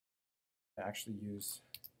actually use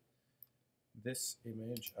this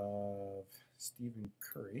image of Stephen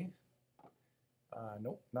Curry.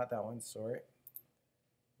 Nope, not that one, sorry.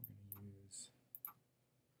 I'm going to use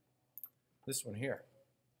this one here.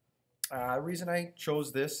 The reason I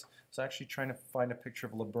chose this is actually trying to find a picture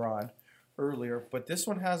of LeBron earlier, but this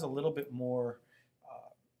one has a little bit more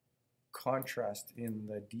contrast in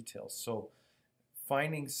the details. So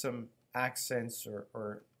finding some accents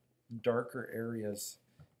or darker areas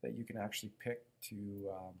that you can actually pick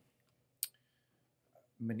to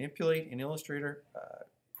manipulate in Illustrator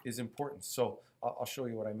is important. So I'll show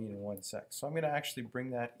you what I mean in one sec. So I'm going to actually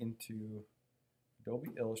bring that into Adobe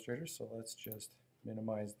Illustrator. So let's just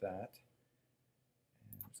minimize that.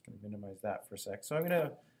 And I'm just going to minimize that for a sec. So I'm going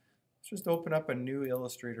to just open up a new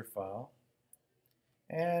Illustrator file,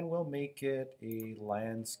 and we'll make it a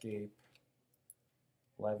landscape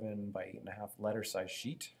 11 by 8.5 letter size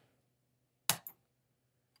sheet.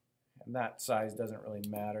 And that size doesn't really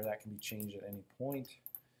matter. That can be changed at any point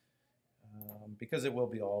because it will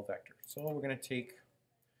be all vector. So we're going to take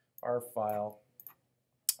our file.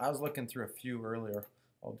 I was looking through a few earlier.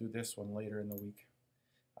 I'll do this one later in the week.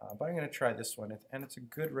 But I'm going to try this one, and it's a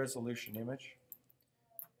good resolution image,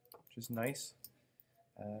 which is nice.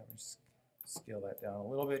 Just scale that down a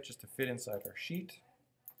little bit just to fit inside our sheet.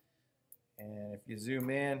 And if you zoom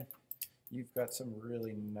in, you've got some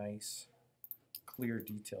really nice, clear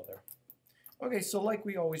detail there. Okay, so like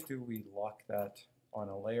we always do, we lock that on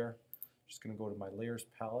a layer. Just going to go to my layers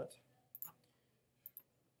palette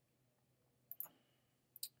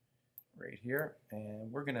right here, and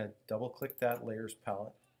we're going to double click that layers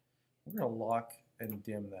palette. We're going to lock and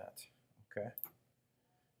dim that. Okay.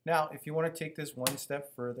 Now, if you want to take this one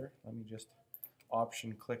step further, let me just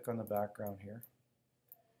option click on the background here.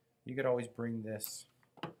 You could always bring this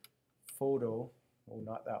photo, oh,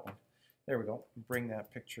 not that one. There we go. Bring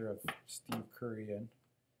that picture of Steve Curry in.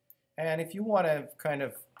 And if you want to kind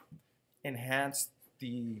of enhance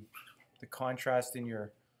the contrast in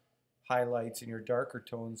your highlights and your darker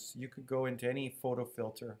tones, you could go into any photo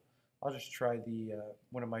filter. I'll just try the,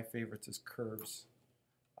 one of my favorites is curves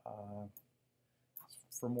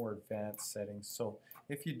for more advanced settings. So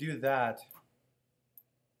if you do that,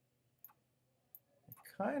 it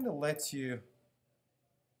kind of lets you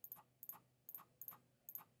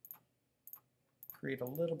create a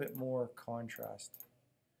little bit more contrast.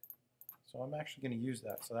 So I'm actually going to use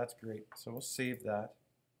that, so that's great. So we'll save that.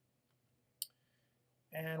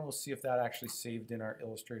 And we'll see if that actually saved in our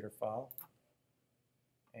Illustrator file.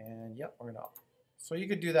 And yep, we're gonna. So you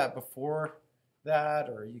could do that before that,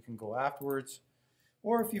 or you can go afterwards.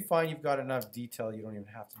 Or if you find you've got enough detail, you don't even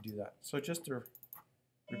have to do that. So just to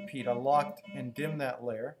repeat, I locked and dimmed that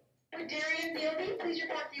layer. Darian Fieldy, please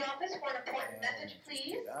report to the office for an important message,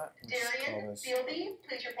 please. Darian Fieldy,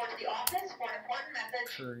 please report to the office for an important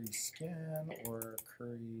message. Curry scan or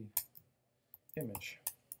Curry image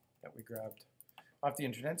that we grabbed off the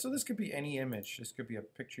internet. So this could be any image. This could be a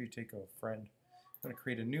picture you take of a friend. I'm going to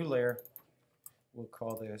create a new layer. We'll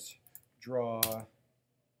call this Draw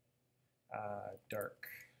Dark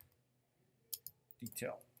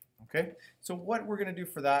Detail. Okay, so what we're going to do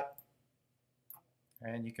for that,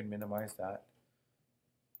 and you can minimize that.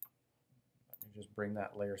 Let me just bring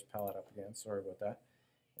that layers palette up again. Sorry about that.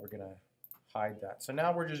 We're going to hide that. So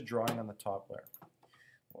now we're just drawing on the top layer.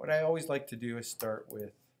 What I always like to do is start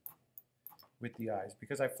with the eyes,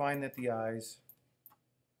 because I find that the eyes,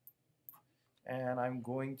 and I'm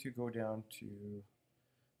going to go down to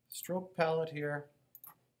stroke palette here.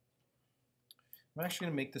 I'm actually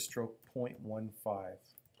going to make the stroke 0.15,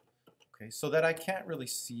 okay, so that I can't really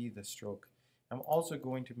see the stroke. I'm also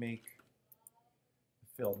going to make the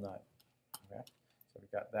fill none. Okay, so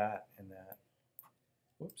we've got that and that.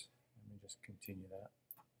 Whoops, let me just continue that.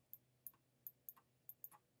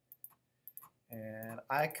 And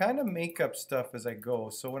I kind of make up stuff as I go.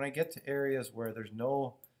 So when I get to areas where there's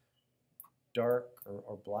no dark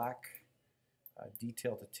or black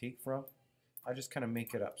detail to take from, I just kind of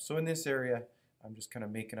make it up. So in this area, I'm just kind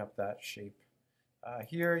of making up that shape.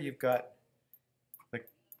 Here you've got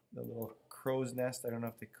the little crow's nest. I don't know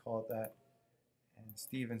if they call it that. And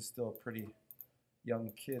Steven's still a pretty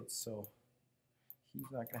young kid, so he's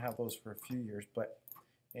not going to have those for a few years. But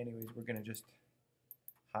anyways, we're going to just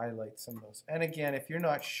highlight some of those. And again, if you're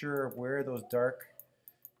not sure where those dark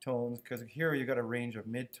tones, because here you got a range of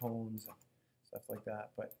mid-tones and stuff like that,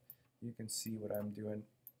 but you can see what I'm doing.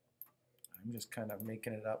 I'm just kind of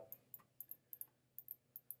making it up.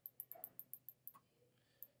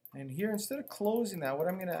 And here, instead of closing that, what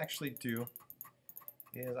I'm going to actually do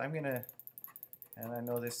is I'm going to, and I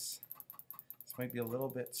know this might be a little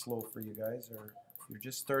bit slow for you guys, or if you're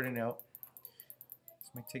just starting out,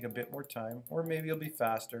 might take a bit more time, or maybe it'll be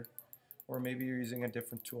faster, or maybe you're using a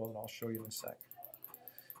different tool, and I'll show you in a sec.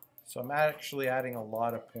 So I'm actually adding a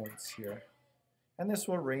lot of points here. And this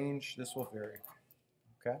will range, this will vary.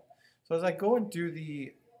 Okay? So as I go and do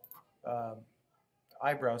the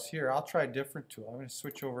eyebrows here, I'll try a different tool. I'm going to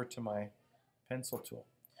switch over to my pencil tool.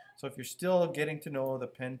 So if you're still getting to know the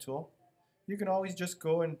pen tool, you can always just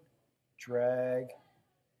go and drag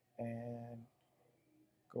and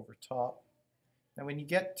go over top. Now when you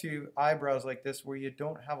get to eyebrows like this where you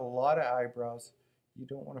don't have a lot of eyebrows, you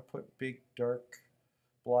don't want to put big dark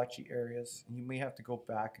blotchy areas, and you may have to go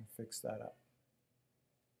back and fix that up.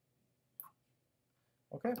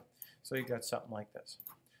 Okay, so you got something like this.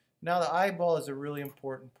 Now the eyeball is a really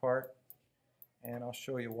important part, and I'll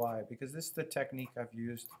show you why, because this is the technique I've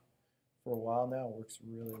used for a while now. It works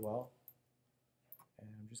really well. And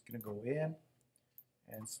I'm just going to go in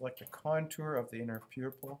and select the contour of the inner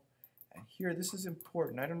pupil. And here, this is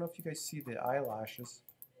important. I don't know if you guys see the eyelashes.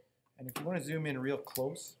 And if you want to zoom in real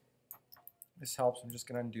close, this helps. I'm just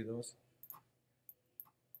going to undo those.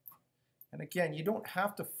 And again, you don't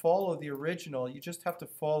have to follow the original. You just have to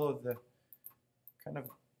follow the kind of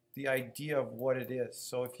the idea of what it is.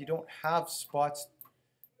 So if you don't have spots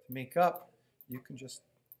to make up, you can just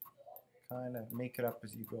kind of make it up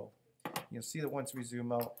as you go. You'll see that once we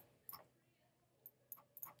zoom out.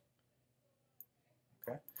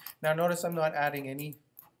 Okay. Now notice I'm not adding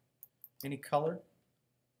any color.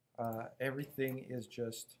 Everything is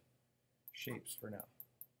just shapes for now.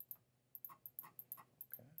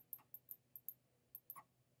 Okay.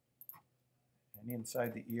 And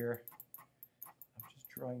inside the ear, I'm just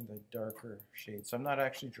drawing the darker shade. So I'm not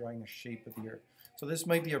actually drawing the shape of the ear. So this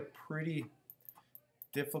might be a pretty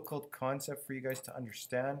difficult concept for you guys to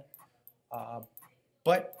understand,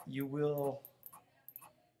 but you will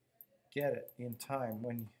get it in time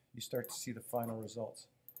when you start to see the final results.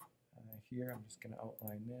 Here I'm just going to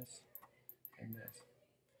outline this and this.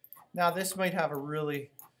 Now this might have a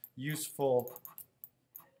really useful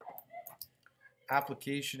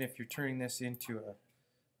application if you're turning this into a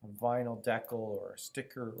vinyl decal or a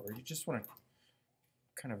sticker, or you just want to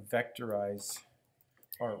kind of vectorize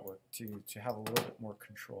artwork to have a little bit more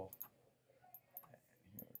control. And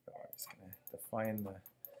here we go. I'm just going to define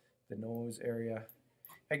the nose area.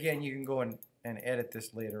 Again, you can go and edit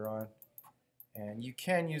this later on. And you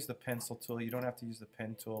can use the pencil tool. You don't have to use the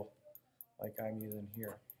pen tool like I'm using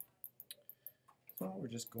here. So we're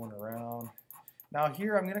just going around. Now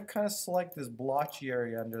here I'm going to kind of select this blotchy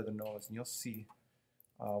area under the nose, and you'll see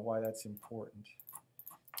why that's important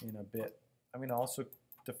in a bit. I'm going to also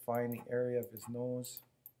define the area of his nose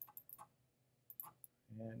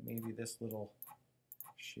and maybe this little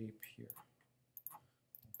shape here.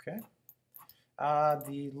 Okay.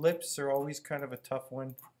 The lips are always kind of a tough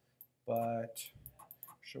one, but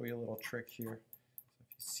I'll show you a little trick here. So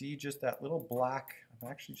if you see just that little black, I'm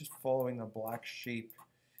actually just following the black shape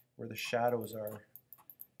where the shadows are,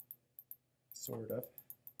 sort of.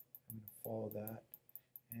 I'm going to follow that.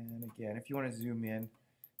 And again, if you want to zoom in,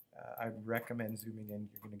 I recommend zooming in.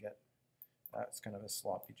 You're going to get, that's kind of a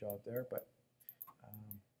sloppy job there, but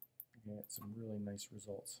you're going to get some really nice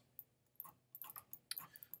results.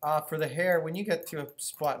 For the hair, when you get to a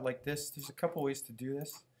spot like this, there's a couple ways to do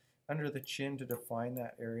this. Under the chin, to define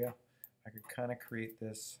that area, I could kind of create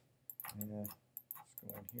this. Let's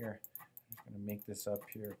go in here. I'm just going to make this up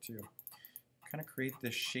here too. Kind of create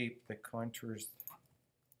this shape that contours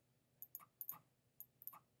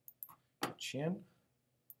the chin.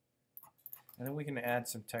 And then we can add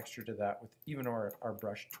some texture to that with even our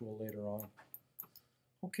brush tool later on.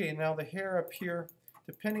 Okay, now the hair up here,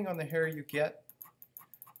 depending on the hair you get,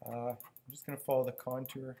 I'm just going to follow the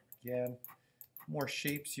contour again. The more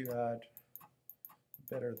shapes you add,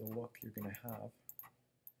 the better the look you're going to have.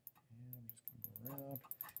 And I'm just going to go around.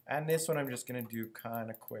 And this one I'm just going to do kind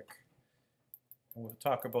of quick. And we'll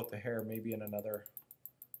talk about the hair maybe in another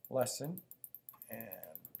lesson.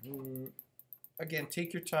 And again,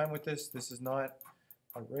 take your time with this. This is not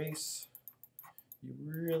a race. You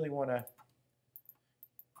really want to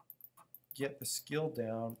get the skill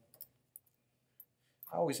down.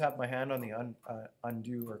 I always have my hand on the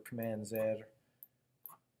undo or Command Z, or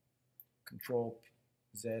Control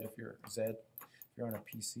Z if you're on a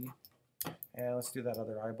PC. And let's do that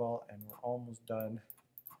other eyeball, and we're almost done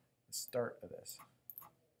the start of this.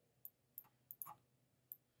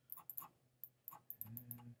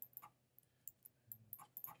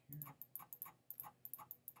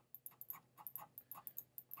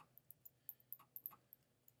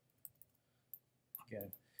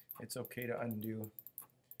 Again, it's okay to undo.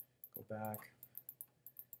 Go back.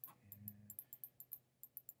 And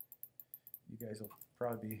you You guys will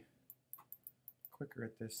probably be quicker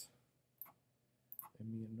at this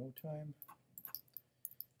than me in no time.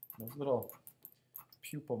 Those little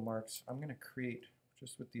pupil marks, I'm going to create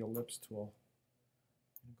just with the ellipse tool.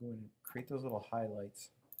 I'm going to go and create those little highlights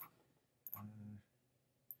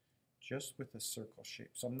just with a circle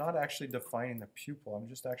shape. So I'm not actually defining the pupil, I'm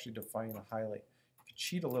just actually defining the highlight. You can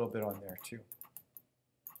cheat a little bit on there too.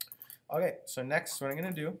 Okay, so next what I'm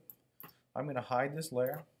going to do, I'm going to hide this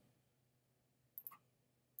layer.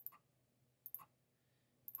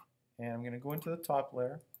 And I'm going to go into the top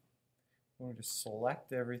layer. I'm going to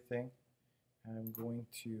select everything. And I'm going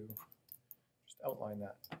to just outline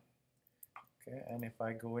that. Okay, and if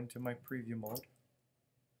I go into my preview mode,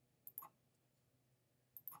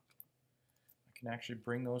 I can actually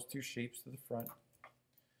bring those two shapes to the front.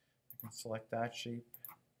 I can select that shape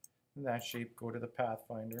and that shape, go to the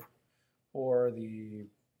Pathfinder, or the,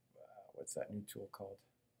 what's that new tool called?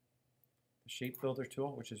 The Shape Builder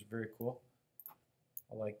tool, which is very cool.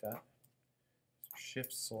 I like that. So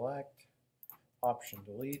Shift Select, Option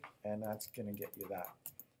Delete, and that's going to get you that.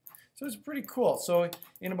 So it's pretty cool. So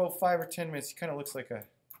in about 5 or 10 minutes, he kind of looks like a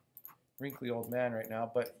wrinkly old man right now,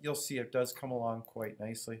 but you'll see it does come along quite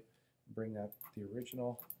nicely. Bring up the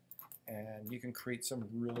original, and you can create some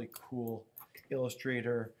really cool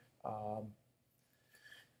Illustrator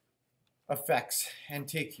effects and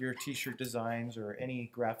take your t-shirt designs or any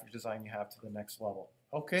graphic design you have to the next level.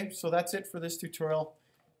 Okay, so that's it for this tutorial.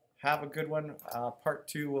 Have a good one. Part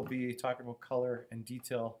 2 will be talking about color and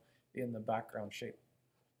detail in the background shape.